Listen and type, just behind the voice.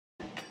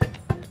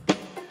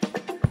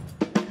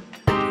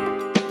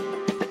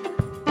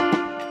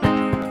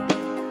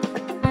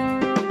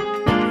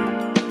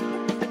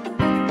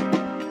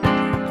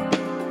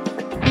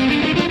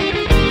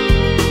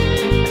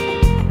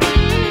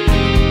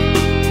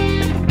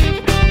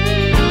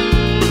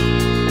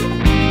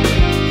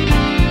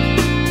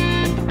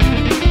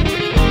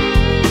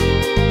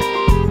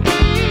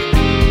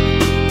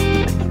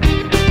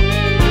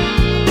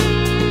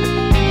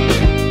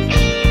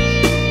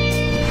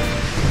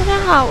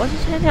我是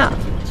千鸟，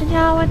今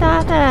天要为大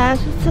家带来的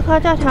是《刺客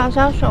教条》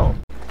销售。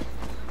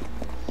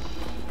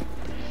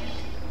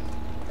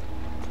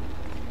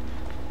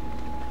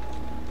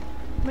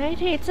媒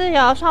体自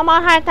由，双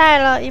胞胎带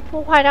了一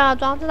部坏掉的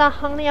装置到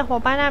亨利的伙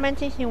伴那边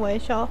进行维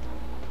修。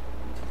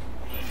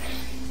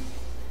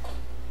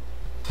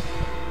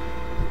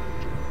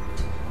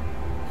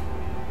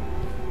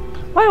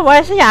我以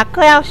为是雅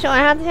各要修，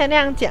他之前那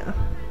样讲。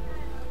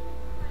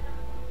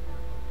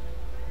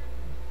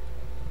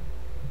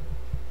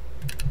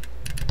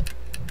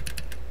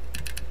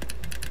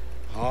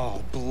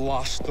 Oh,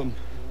 blast them.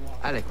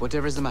 Alec,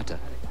 whatever is the matter?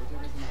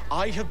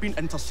 I have been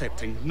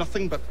intercepting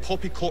nothing but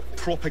poppycock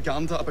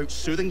propaganda about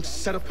soothing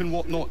syrup and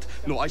whatnot.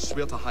 No, I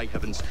swear to high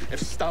heavens,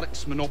 if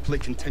Starrick's monopoly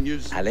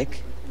continues...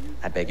 Alec,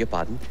 I beg your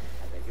pardon.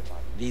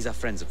 These are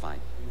friends of mine.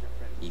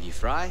 Evie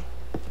Fry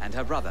and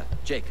her brother,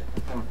 Jacob.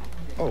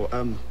 Oh,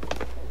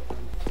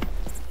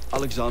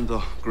 Alexander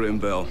Graham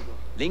Bell.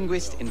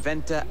 Linguist,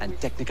 inventor, and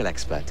technical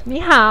expert. 你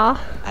好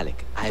Alec,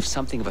 I have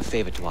something of a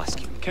favor to ask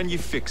you. Can you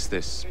fix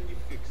this?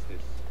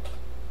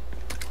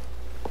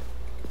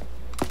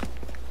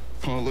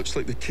 Oh, it looks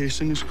like the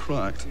casing is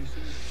cracked.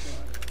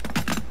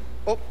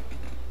 Oh,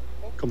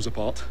 comes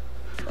apart.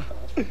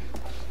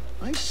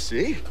 I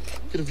see.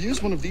 Could have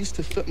used one of these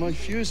to fit my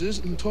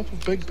fuses on top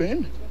of Big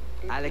Ben.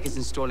 Alec is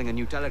installing a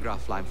new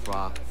telegraph line for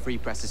our Free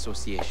Press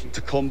Association.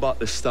 To combat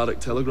the Starrick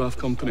Telegraph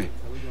Company.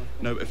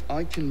 Now, if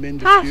I can mend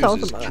the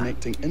fuses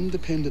connecting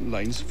independent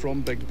lines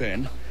from Big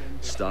Ben,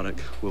 Starrick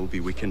will be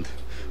weakened.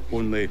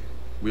 Only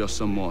we are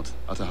somewhat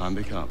at a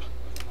handicap.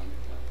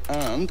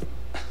 And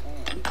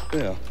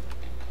there.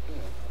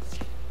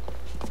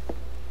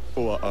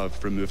 Oh,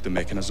 I've removed the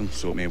mechanism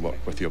so it may work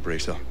with your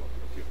bracer.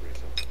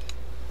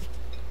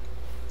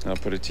 I'll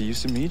put it to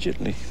use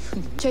immediately.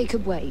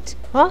 Jacob, wait.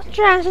 哦，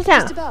居然是这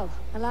样。 Mr. Bell,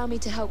 allow me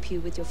to help you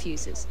with your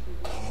fuses.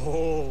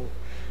 Oh,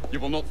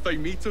 you will not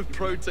find me too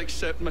proud to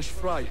accept Miss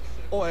Fry.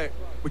 Oh,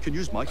 we can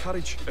use my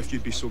carriage if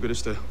you'd be so good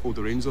as to hold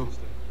the reins, though.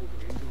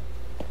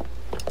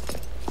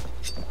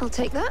 I'll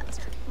take that.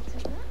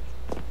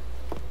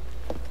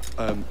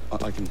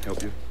 I can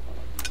help you.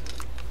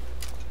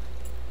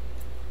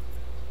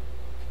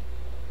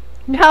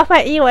 你要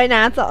被伊维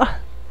拿走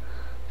了。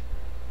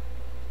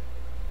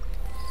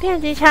电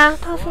击枪，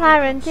特斯拉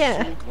元件。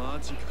 So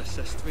glad you could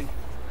assist me.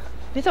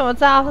 你怎么知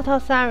道是特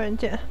斯拉元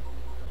件？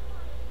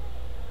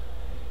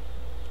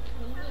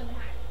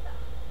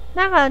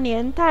那个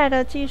年代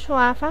的技术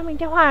啊，发明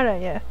电话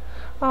人耶！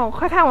哦，我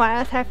快看完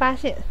了才发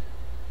现，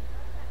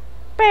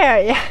贝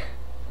尔耶，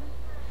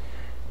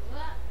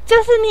就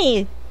是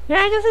你，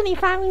原来就是你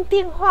发明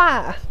电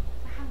话。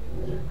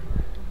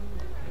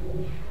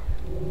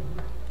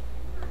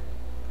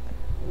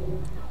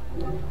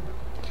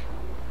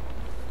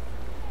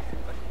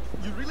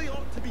 You really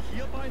ought to be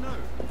here by now.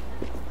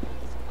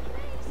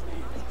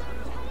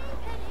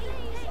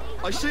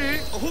 I say,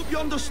 I hope you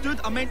understood.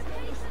 I meant...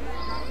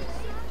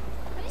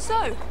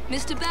 So,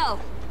 Mr. Bell,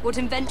 what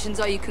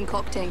inventions are you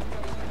concocting?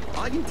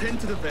 I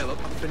intend to develop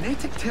a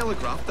phonetic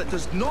telegraph that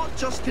does not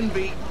just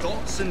convey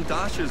dots and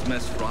dashes,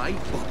 Miss Fry,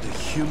 but the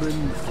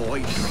human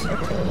voice.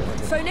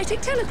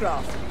 Phonetic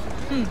telegraph?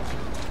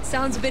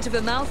 Sounds a bit of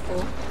a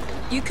mouthful.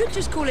 You could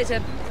just call it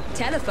a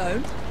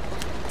telephone.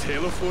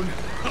 Telephone?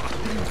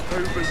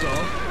 How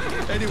bizarre.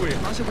 Anyway,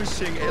 as I was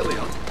saying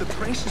earlier, the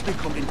press has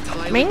become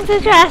entirely... 名字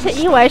居然是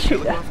伊维取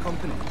的。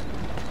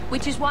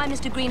 Which is why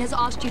Mr. Green has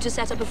asked you to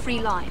set up a free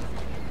line.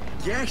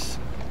 Yes.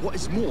 What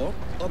is more,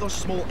 other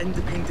small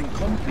independent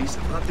companies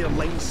have had their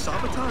lines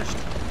sabotaged,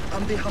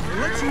 and they have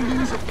little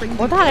means of finding...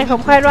 我到底可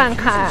不可以乱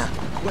开啊？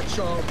 Which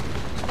are...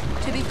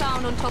 To be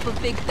found on top of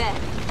Big Ben.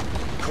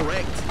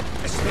 Correct.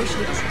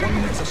 Especially as one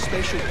needs a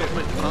special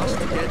government pass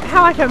to get...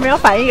 他完全没有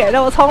反应给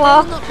肉葱 Will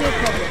咯。 not be a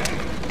problem.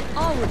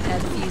 I'll repair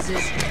the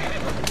fuses.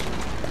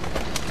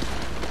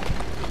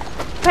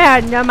 贝尔，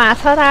你的马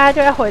车大概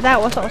就会毁在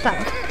我手上。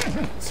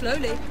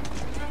 Slowly.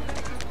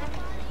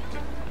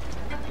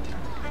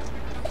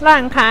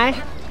 乱开，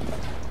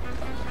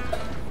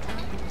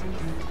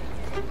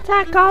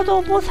在高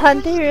度不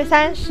曾低于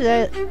30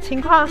的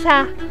情况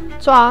下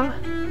装，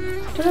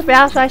就是不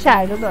要摔下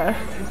来就对了。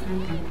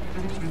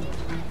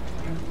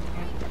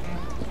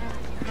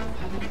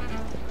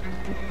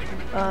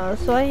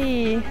所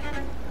以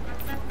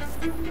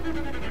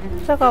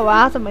这个我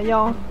要怎么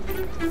用？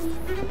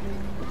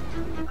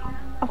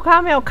我刚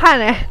刚没有看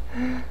欸，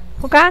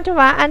我刚刚就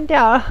把它按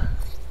掉了。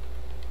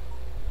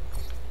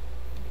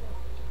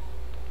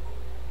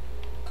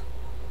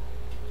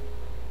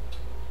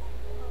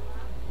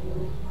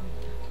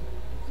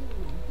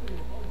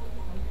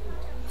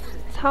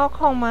 操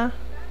控吗？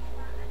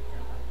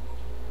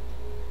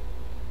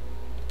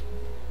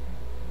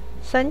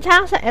神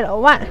枪是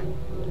L1，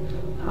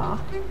 好。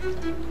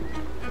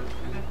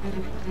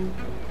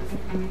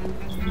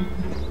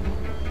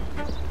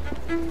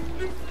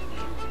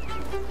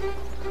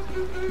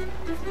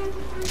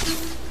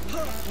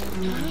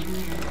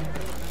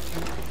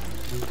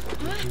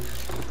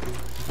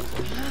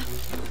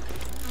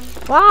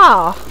哇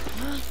哦！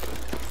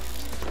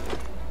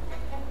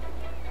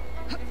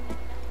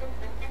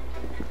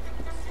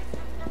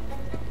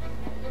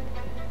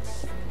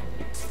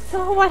这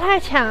会不会太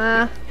强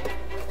啊？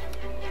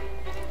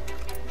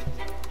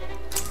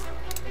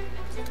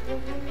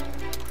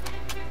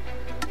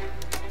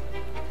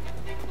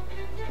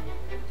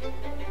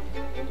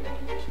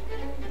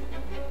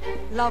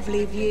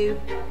 Lovely view.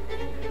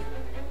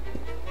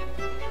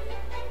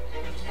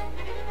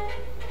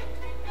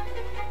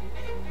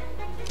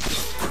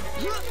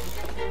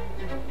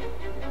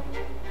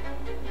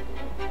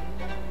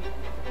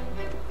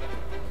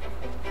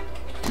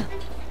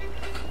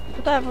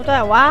 不对不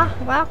对，我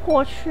要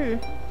过去。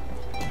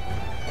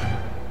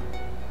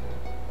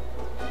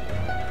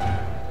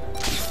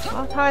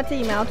哦，他会自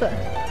己瞄准。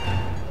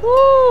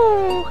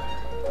呜！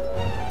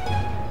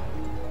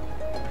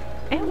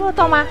哎，我有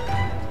动吗？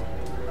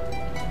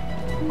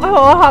 哎，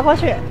我跑过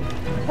去，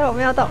所以我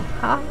没有动。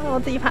好，那我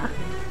自己爬。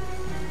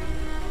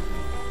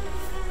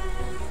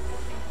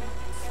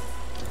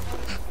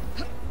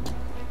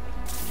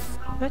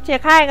我解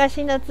开一个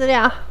新的资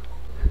料。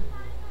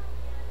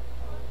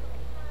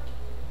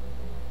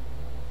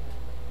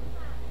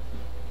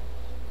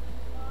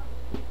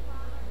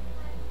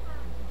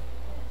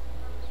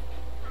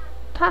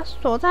他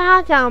所在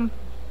他讲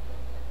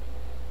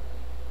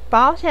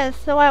保险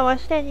思维，我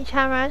是电击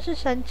枪，原来是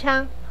神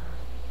枪。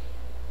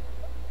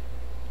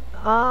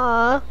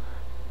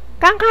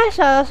 刚开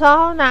始的时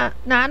候拿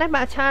那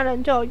把枪的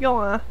人就有用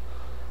啊，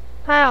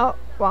他有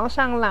往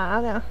上拉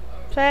这样，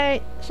所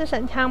以是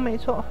神枪没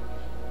错。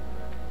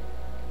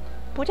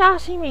不叫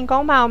西敏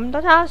宫吧，我们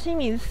都叫西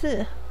敏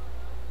寺。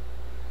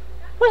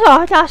为什么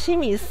会叫西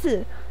敏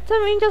寺？这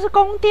明明就是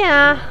宫殿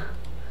啊，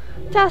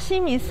叫西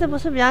敏寺不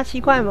是比较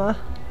奇怪吗？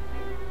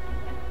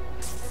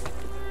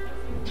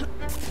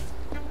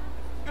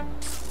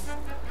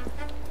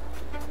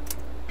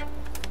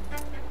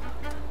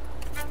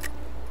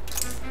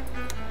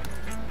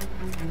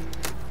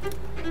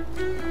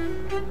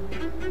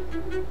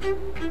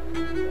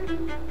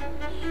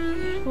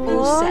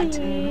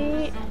 所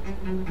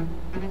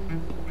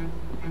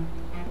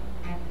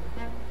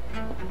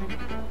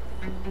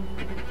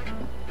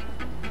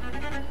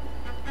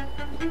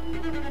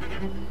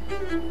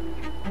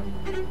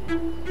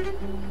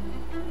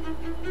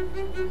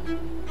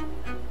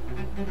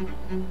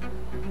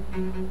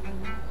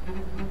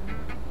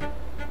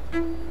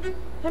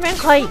以，那边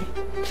可以。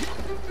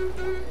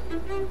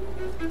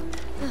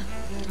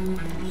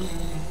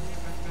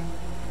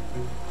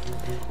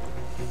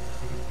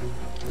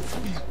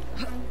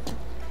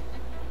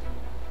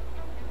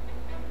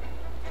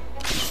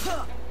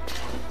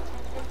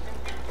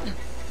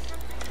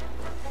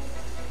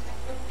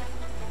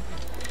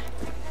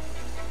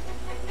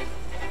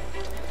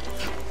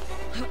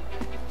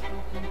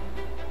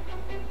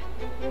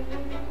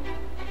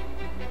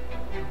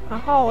 然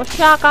后我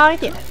需要高一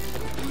点。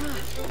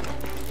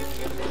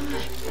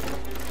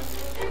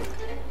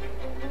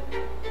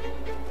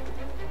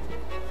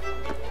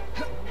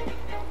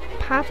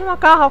爬这么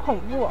高，好恐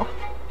怖哦！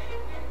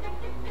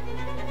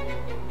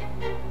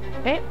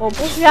哎，我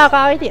不需要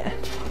高一点，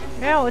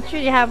因为我距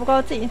离还不够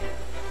近。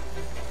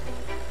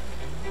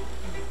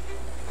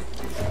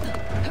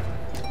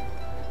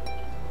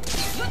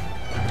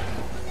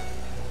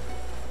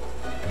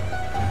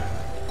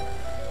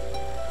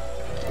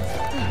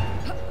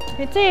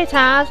你自己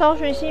查搜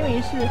寻西敏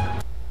寺，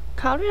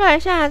考虑了一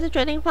下，还是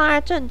决定放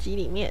在正集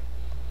里面。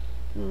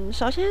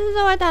首先是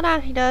这位大大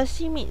提的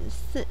西敏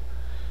寺。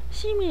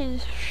 西敏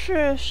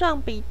是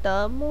圣彼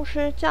得牧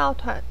师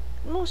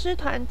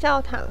团教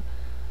堂，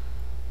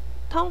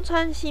通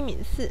称西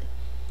敏寺，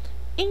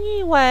音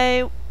译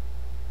为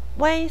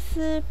威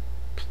斯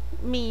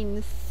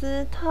敏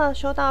斯特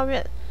修道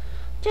院，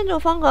建筑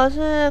风格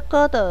是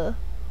哥德，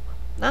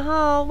然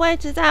后位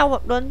置在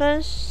伦敦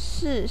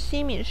市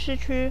西敏市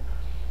区，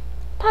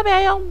特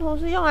别用途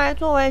是用来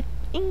作为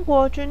英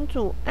国君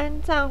主安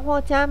葬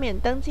或加冕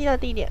登基的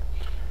地点，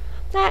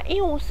在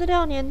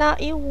1546年到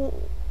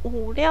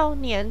1556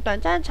年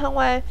短暂成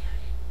为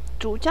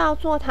主教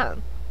座堂，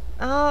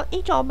然后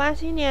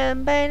1987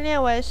年被列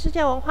为世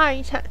界文化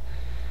遗产。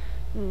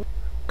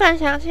更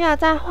详细的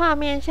在画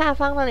面下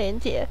方的连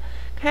结，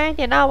可以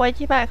点到维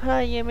基百科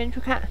的页面去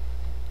看。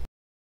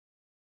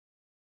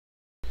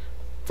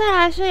再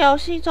来是游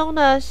戏中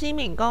的西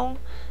敏宫，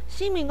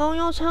西敏宫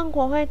又称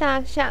国会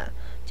大厦，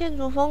建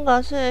筑风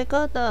格是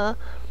哥德，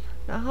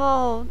然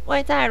后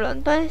位在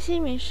伦敦西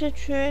敏市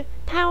区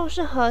泰晤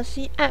士河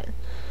西岸。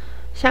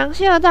详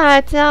细的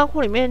在资料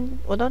库里面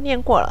我都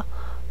念过了。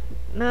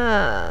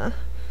那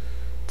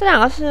这两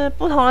个是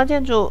不同的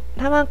建筑，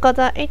它们隔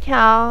着一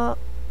条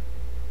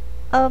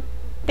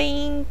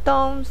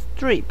Bindon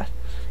Strip，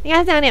 应该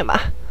是这样念吧？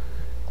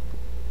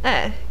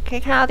哎，可以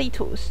看到地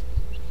图，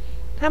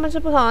它们是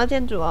不同的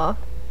建筑哦。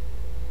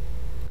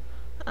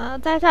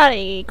在这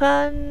里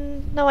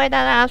跟那位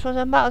大家说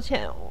声抱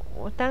歉，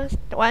我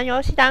玩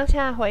游戏当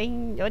下回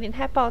应有点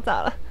太暴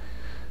躁了。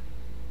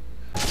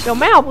有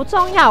没有不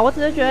重要，我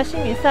只是觉得西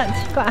敏寺很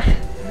奇怪，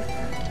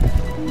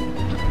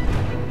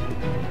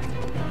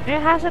因为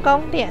它是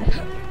宫殿。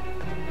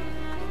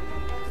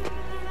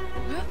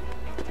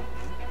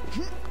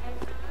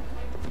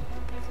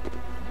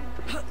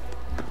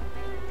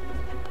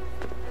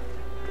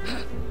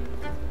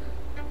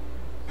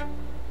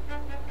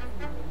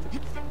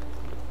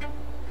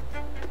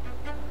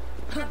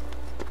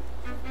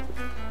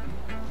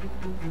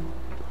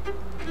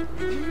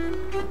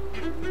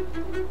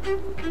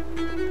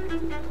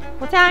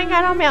我这样应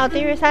该都没有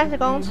低于30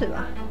公尺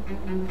吧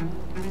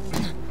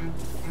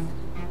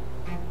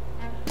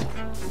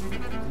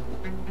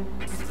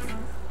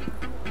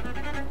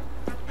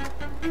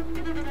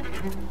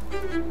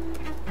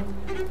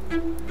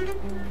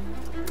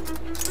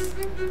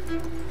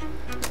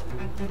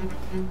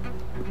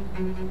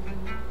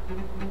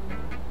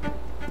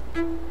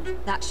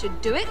？That should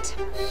do it.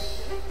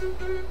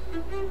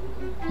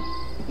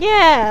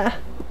 Yeah.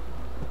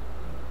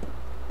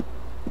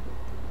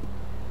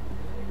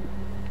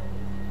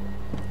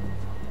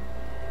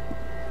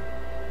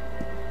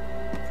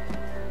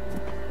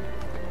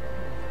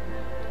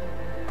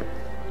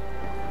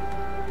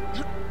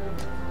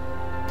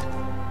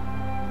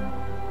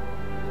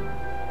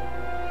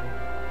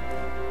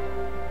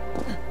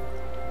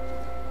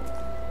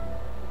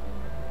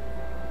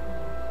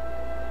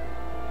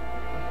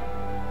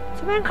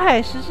 这边可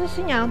以实施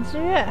信仰之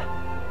跃。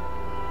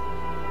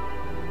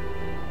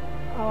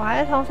哦，我还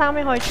是从上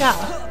面回去好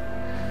了，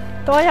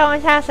多用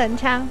一下神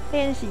枪，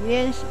练习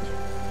练习。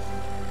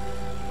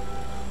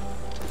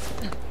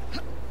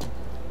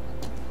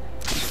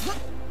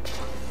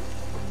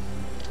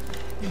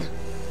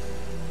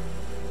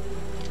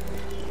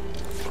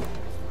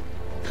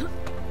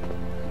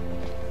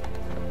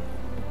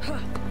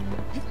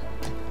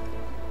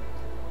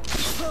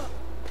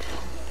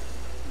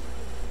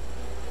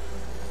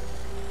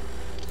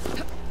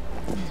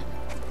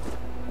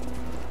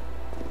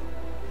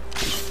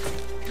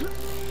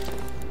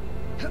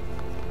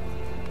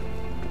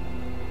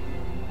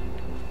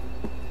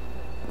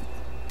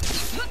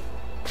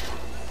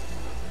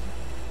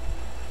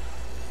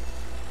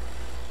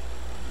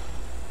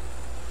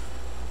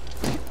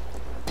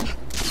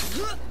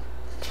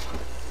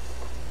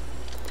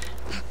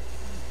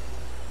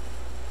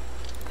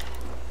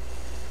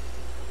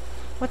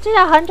我记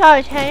得很久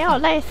以前也有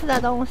类似的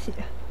东西。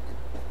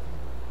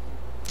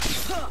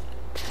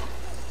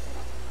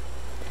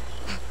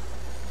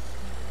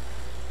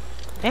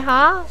好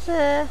像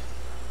是，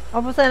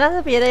哦不是，那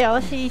是别的游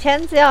戏。以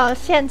前只有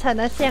现成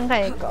的线可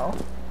以勾。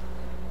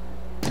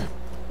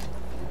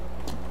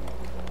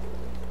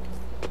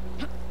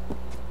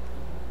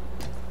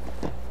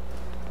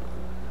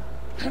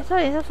这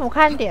里是俯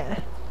瞰点，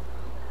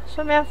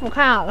顺便俯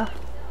瞰好了。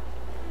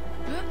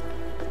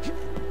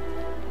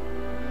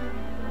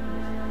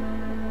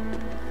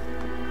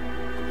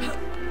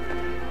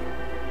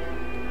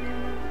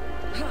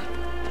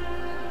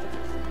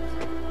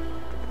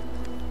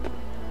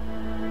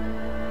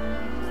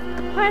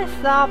会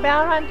死哦！不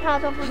要乱跳，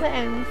这不是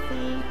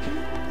MC。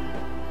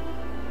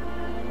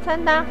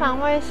真单防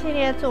卫系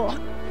列作，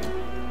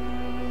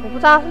我不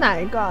知道是哪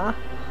一个啊。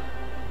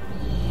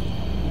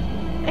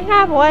应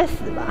该不会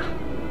死吧？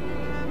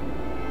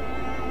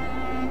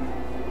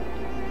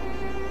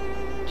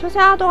就是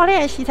要多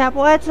练习才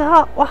不会之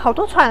后，哇，好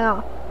多船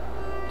哦！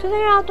就是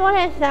因为要多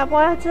练习才不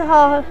会之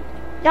后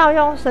要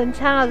用神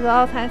枪的时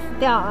候才死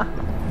掉啊。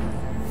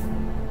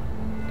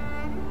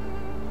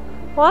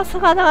不过刺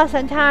客这个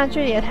神枪的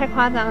距离也太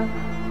夸张，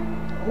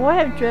我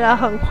也觉得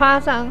很夸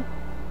张。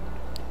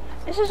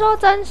你是说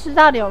真实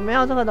到底有没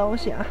有这个东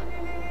西啊？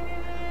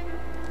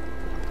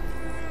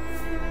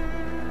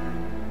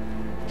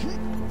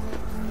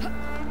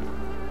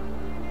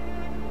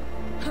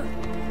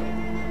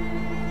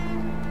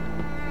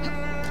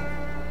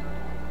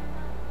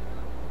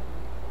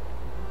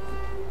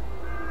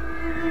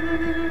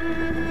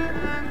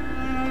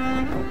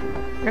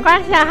没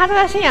关系啊，他这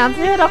个信仰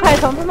之跃都可以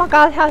从这么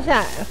高跳下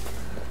来了。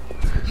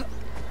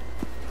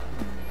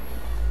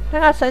那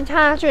个神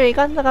枪的距离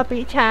跟这个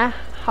比起来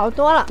好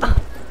多了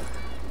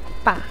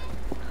吧？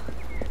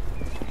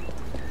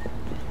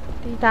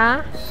抵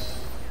达。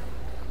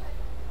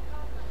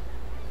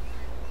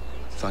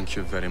Thank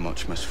you very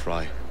much, Miss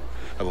Fry.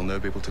 I will now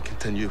be able to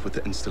continue with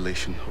the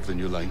installation of the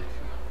new line.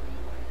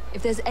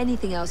 If there's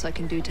anything else I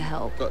can do to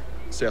help.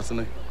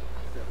 Certainly.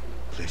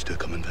 Please do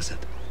come and visit.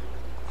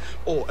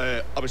 Oh,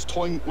 I was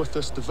toying with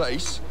this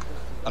device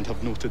and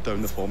have noted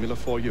down the formula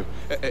for you.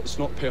 It's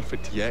not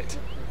perfect yet.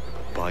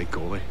 By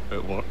golly,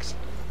 it works.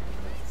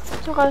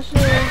 这个是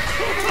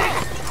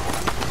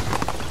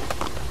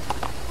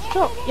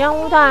就烟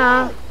雾弹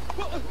啊！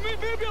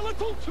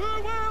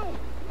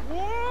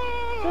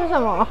这是什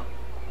么？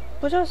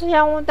不就是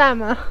烟雾弹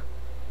吗？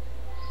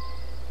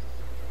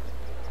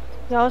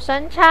有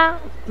神枪，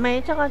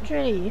没这个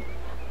距离，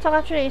这个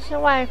距离是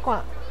外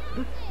挂。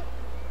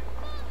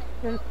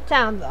这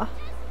样子哦。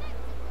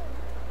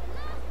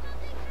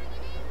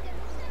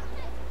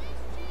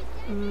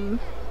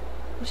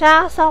我现在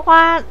要搜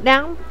刮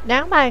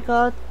200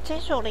个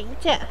金属零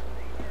件，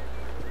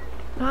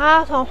然后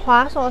要从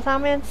滑索上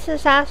面刺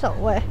杀守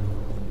卫。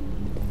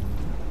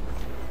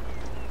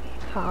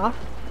好。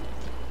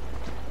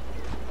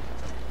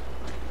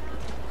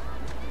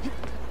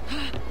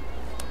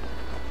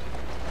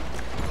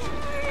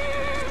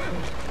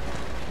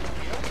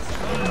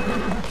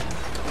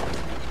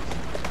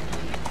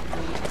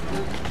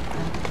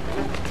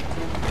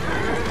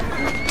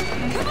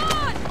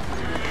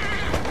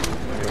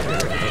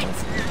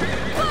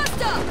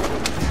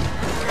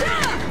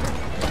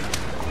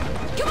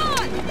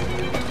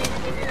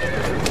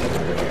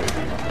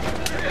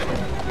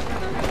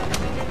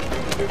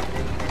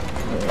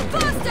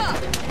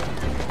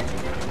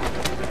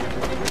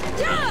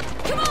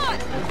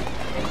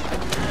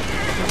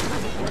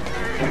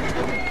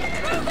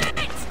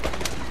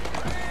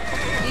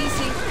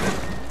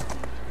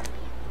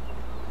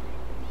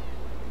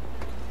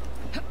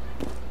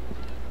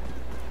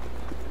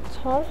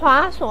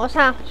滑索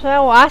上，所以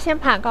我要先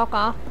爬高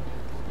高。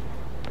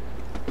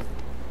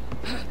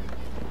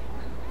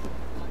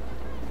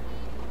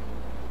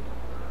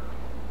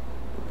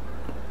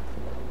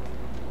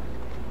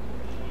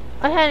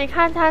而且你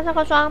看它这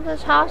个装置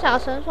超小，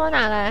绳索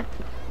哪来？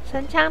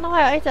神枪都会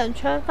有一整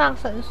圈放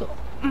绳索。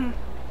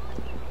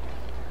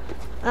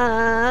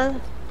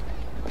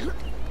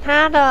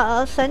它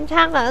的神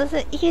枪可能是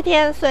1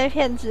天碎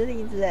片之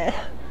力之类的。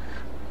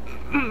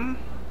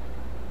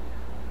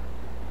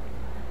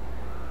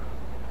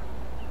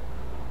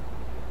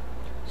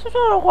是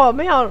说如果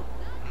没有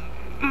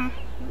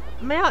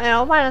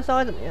L1的时候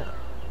会怎么样？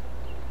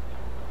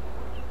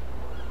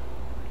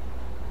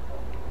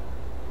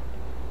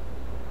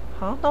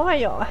好像都会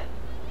有哎，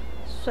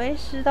随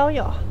时都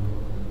有。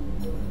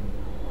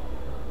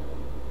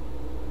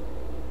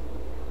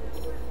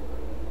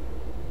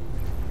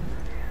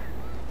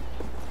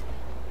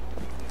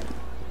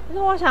可是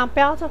我想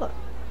标这个，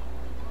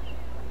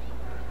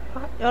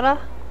啊，有了。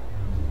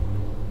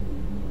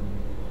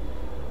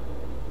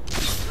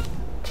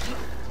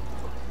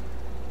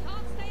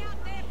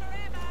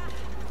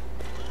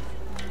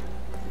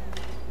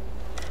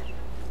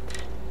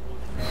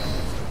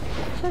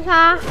是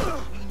啥？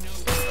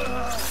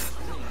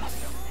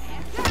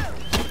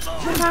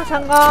是他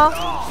成功。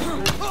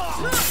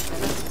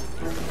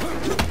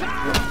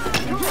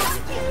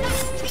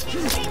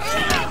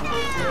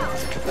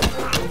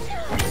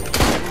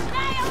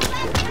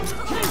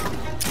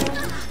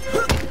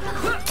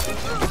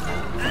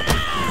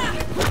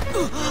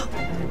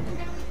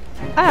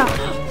哎呀，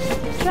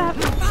居然！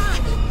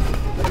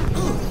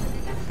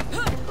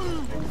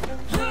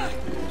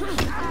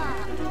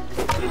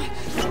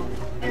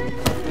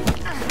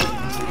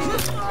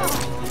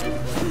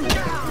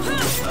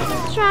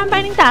居然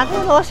被你打这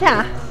么多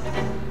下，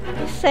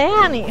你谁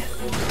啊你？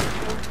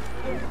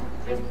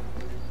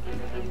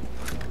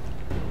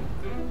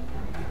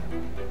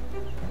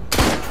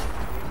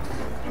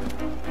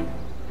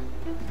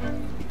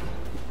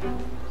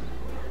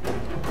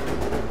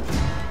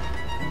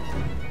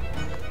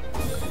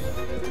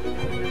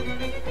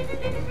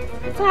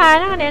再来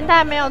那个年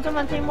代没有这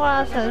么寂寞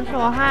的绳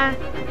索和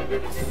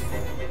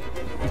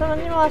这么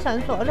寂寞的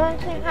绳索，韧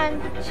性和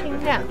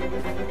轻量，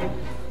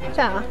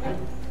这样啊。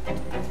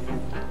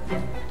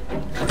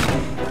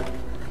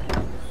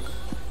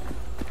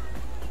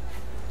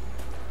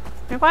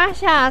没关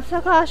系啊，刺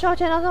客修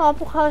仙都这么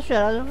不科学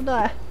了，对不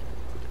对？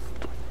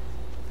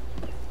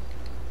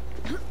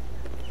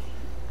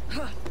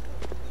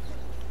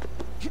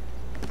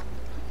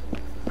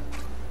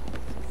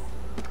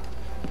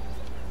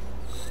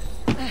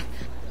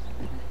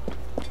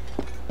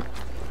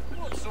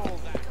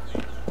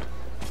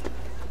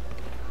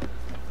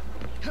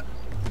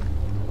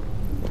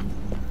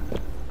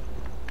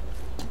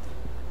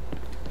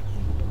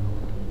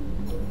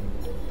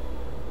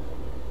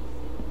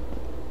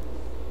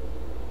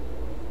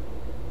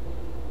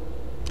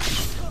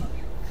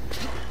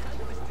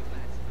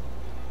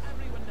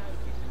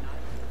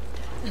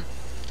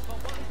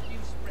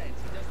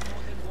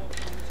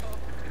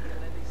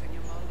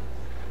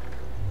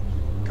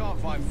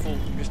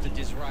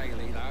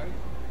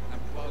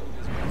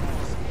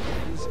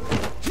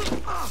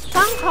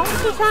双重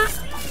刺杀！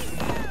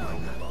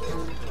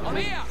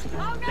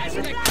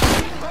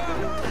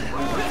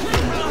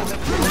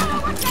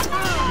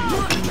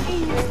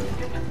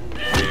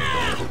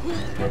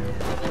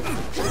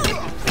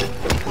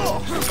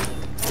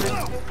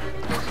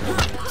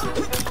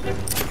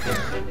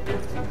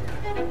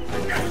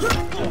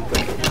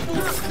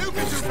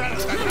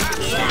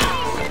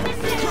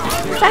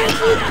三击！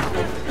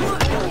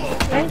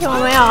哎，怎么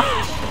没有？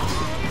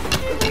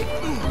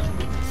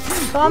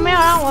怎么没有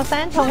让我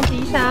3重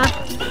击杀？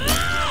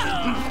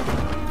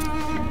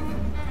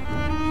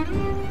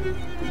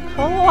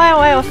可恶哎！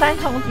我有3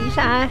重击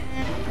杀哎！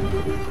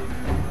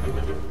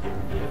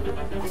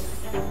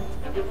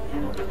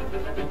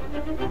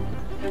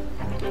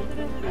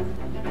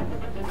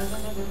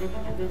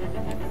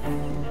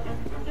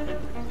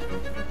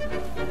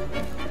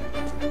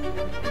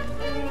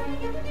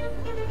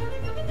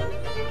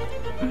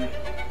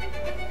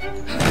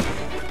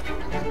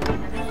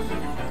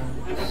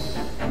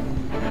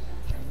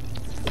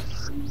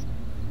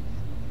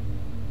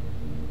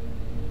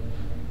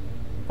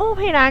物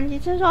品栏及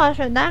制作的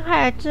选单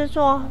可以制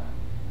作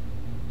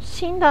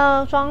新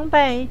的装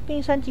备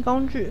并升级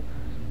工具，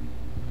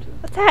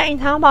在隐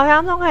藏宝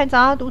箱中可以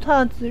找到独特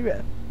的资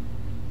源。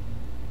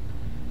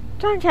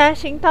赚钱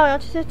行动，尤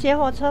其是劫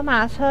火车、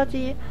马车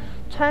及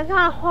船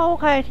上的货物，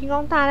可以提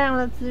供大量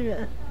的资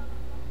源。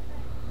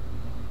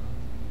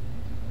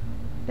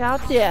了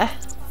解，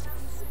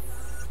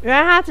原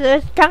来他只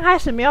是刚开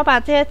始没有把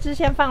这些支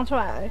线放出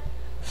来，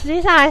实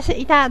际上还是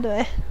一大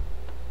堆。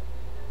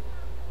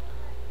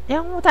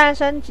烟雾弹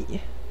升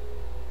级，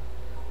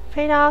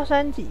飞刀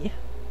升级，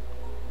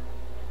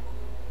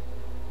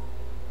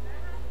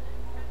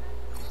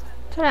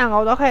这2个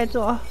我都可以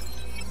做。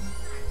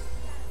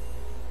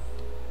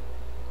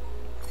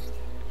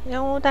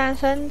烟雾弹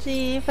升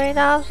级，飞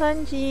刀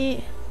升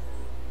级。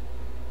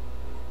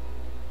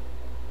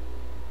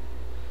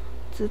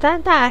子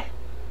弹袋，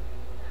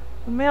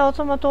我没有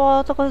这么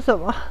多。这个是什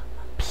么？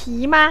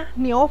皮吗？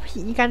牛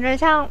皮，感觉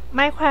像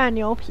麦块的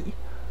牛皮。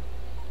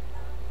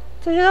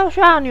这些都需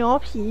要牛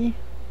皮。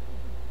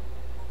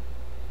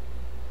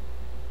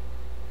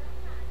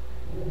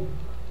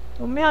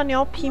我没有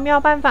牛皮，没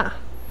有办法。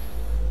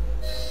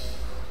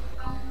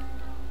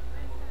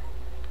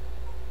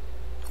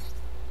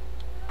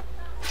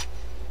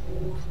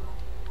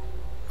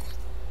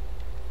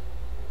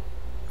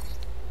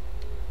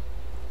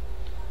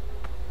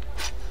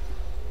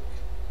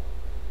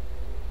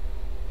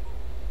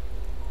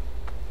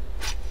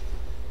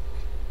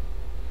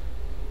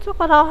这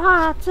个的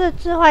话，自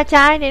制会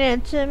加一点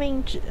点致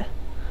命值，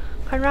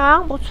感觉好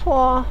像不错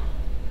哦。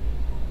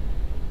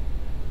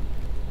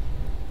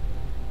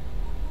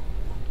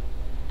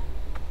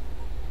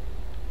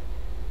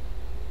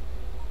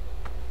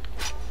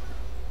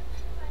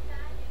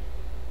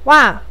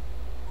哇，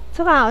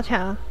这个好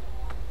强！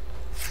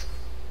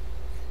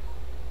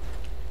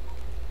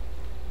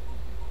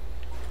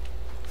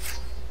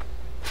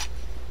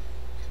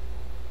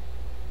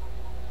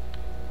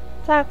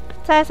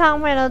在上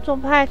面的做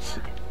不太起。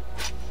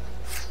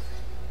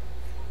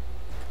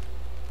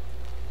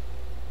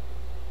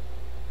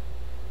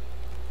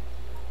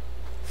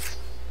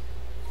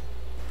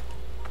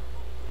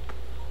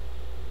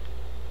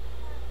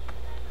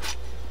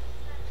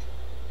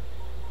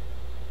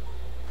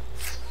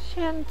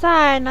现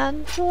在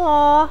能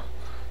做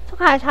这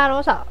个还差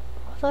多少？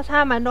这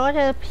差蛮多，而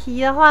且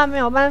皮的话没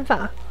有办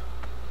法。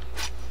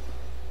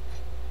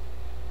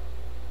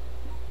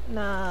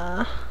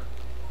那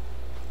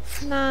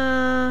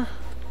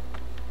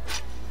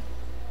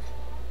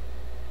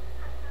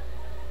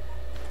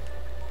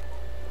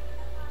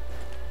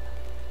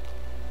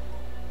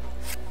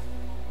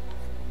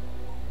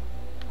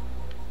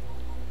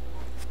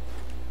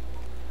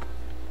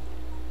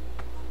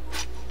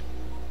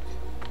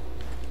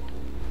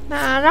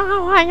让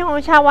他换用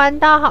一下弯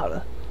刀好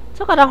了，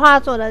这个的话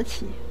做得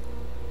起，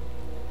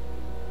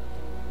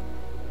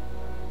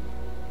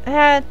而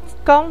且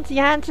攻击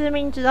和致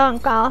命值都很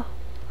高，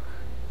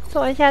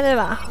做一下这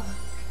把好了。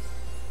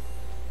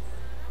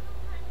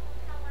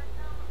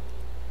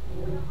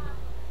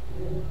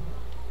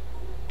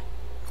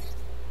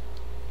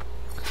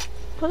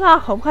不知道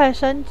可不可以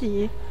升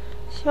级，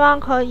希望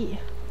可以。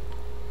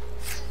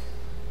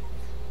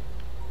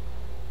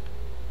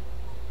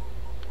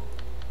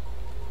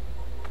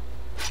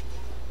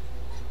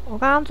我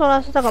刚刚做的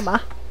是这个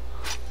吧？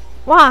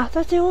哇，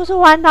这几乎是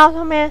弯刀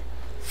上面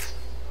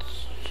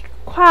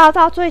快要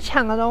到最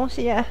强的东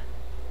西耶！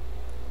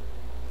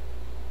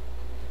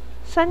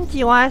升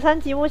级我还升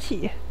级不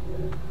起。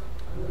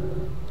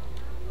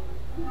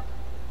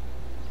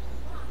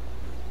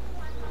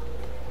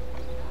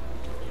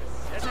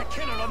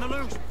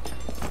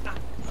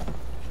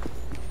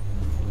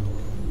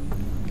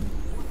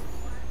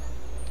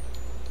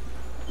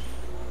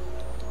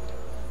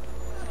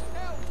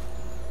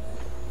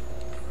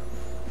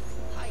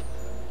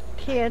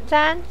铁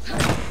砧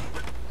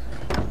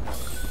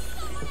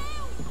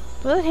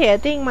不是铁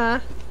锭吗？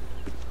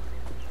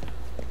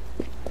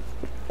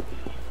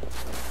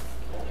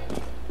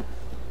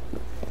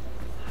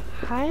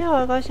还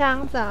有一个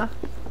箱子啊！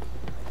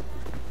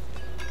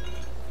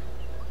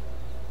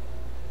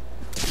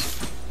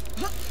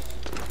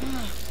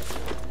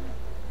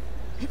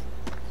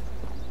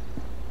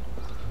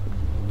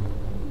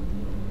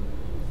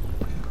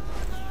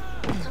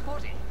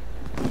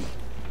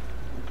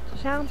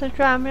箱子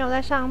居然没有在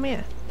上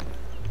面。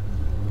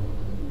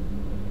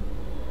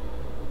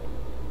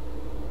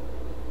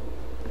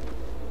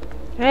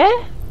诶，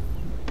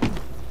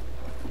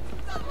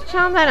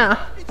箱在哪？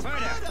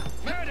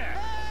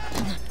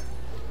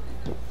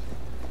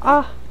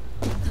哦，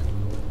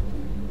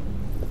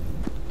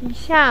底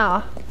下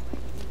哦。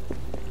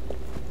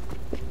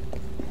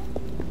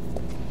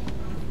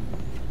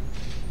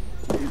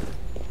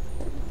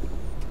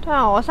对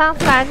啊，我上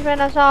次来这边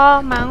的时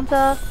候忙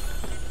着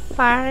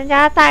把人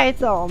家带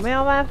走，没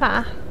有办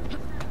法。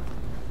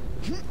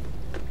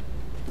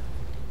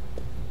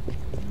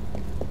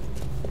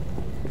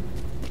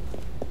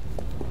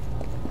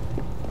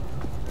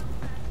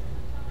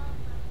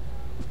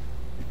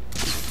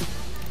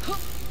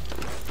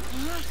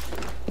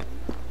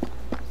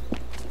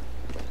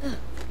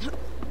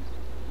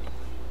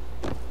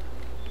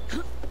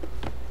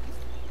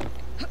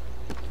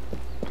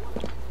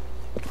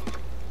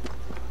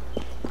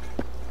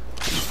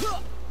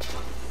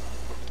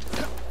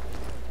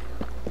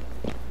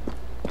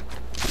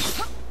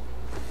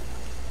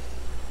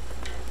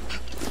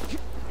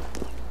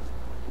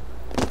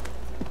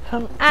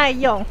很爱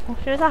用，我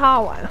觉得好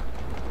好玩啊！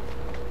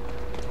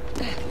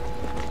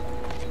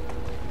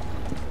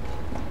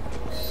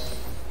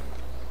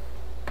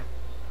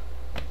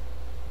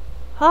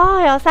哦，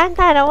有3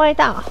代的味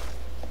道。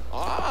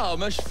Ah,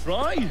 Miss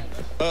Fry.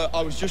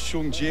 I was just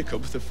showing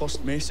Jacob the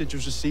first message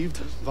was received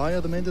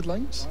via the mended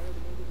lines.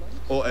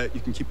 Oh,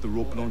 you can keep the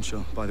rope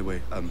launcher, by the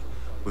way.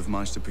 We've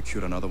managed to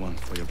procure another one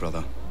for your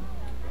brother.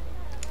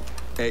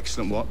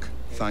 Excellent work.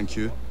 Thank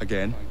you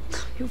again.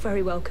 You're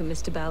very welcome,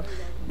 Mr. Bell.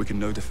 We can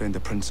now defend the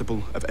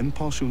principle of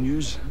impartial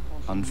news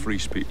and free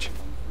speech.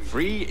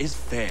 Free is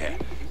fair,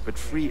 but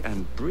free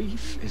and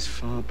brief is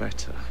far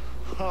better.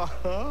 Ha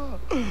ha!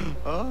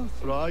 Ah,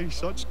 Fry,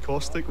 such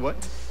caustic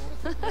wit.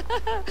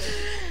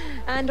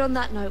 And on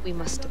that note, we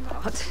must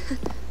depart.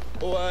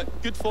 Oh,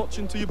 good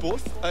fortune to you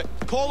both.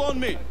 Call on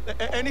me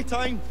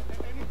anytime.